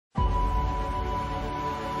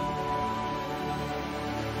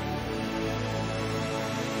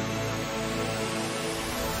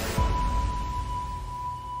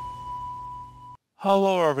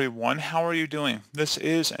Hello everyone, how are you doing? This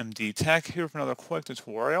is MD Tech here for another quick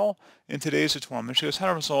tutorial. In today's tutorial, I'm going to show you how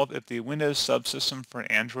to resolve if the Windows subsystem for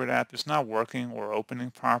an Android app is not working or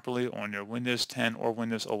opening properly on your Windows 10 or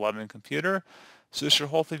Windows 11 computer. So this should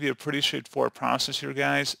hopefully be a pretty straightforward process here,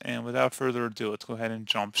 guys, and without further ado, let's go ahead and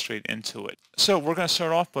jump straight into it. So we're going to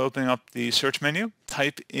start off by opening up the search menu,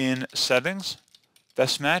 type in settings,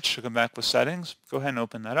 best match, should come back with settings. Go ahead and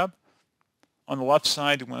open that up. On the left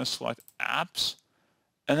side, you want to select apps.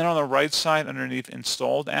 And then on the right side underneath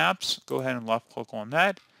installed apps, go ahead and left click on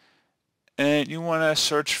that. And you want to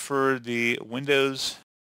search for the Windows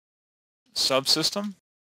subsystem.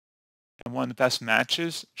 And one of the best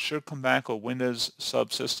matches should come back with Windows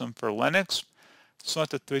subsystem for Linux.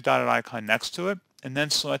 Select the three-dotted icon next to it and then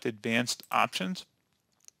select advanced options.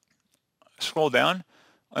 Scroll down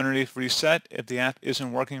underneath reset. If the app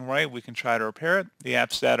isn't working right, we can try to repair it. The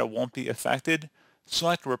app's data won't be affected.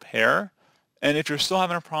 Select repair. And if you're still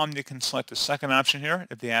having a problem, you can select the second option here.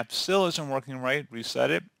 If the app still isn't working right,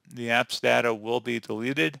 reset it. The app's data will be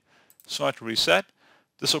deleted. Select reset.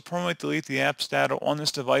 This will permanently delete the app's data on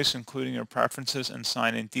this device, including your preferences and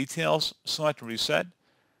sign-in details. Select reset.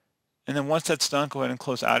 And then once that's done, go ahead and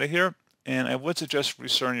close out of here. And I would suggest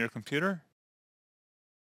restarting your computer.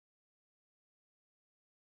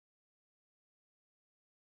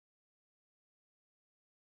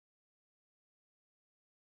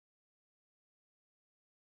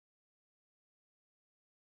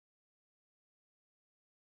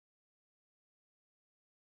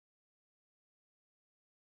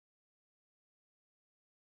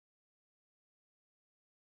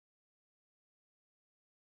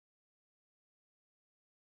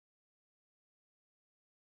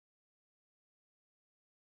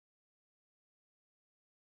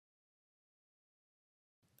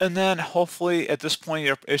 And then hopefully at this point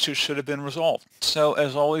your issue should have been resolved. So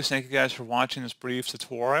as always, thank you guys for watching this brief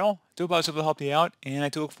tutorial. I do hope I was able to help you out, and I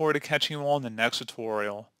do look forward to catching you all in the next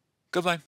tutorial. Goodbye.